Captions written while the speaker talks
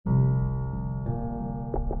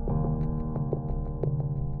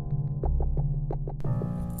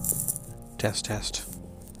Test, test.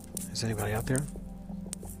 Is anybody out there?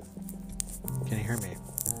 Can you hear me?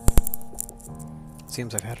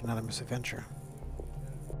 Seems I've had another misadventure.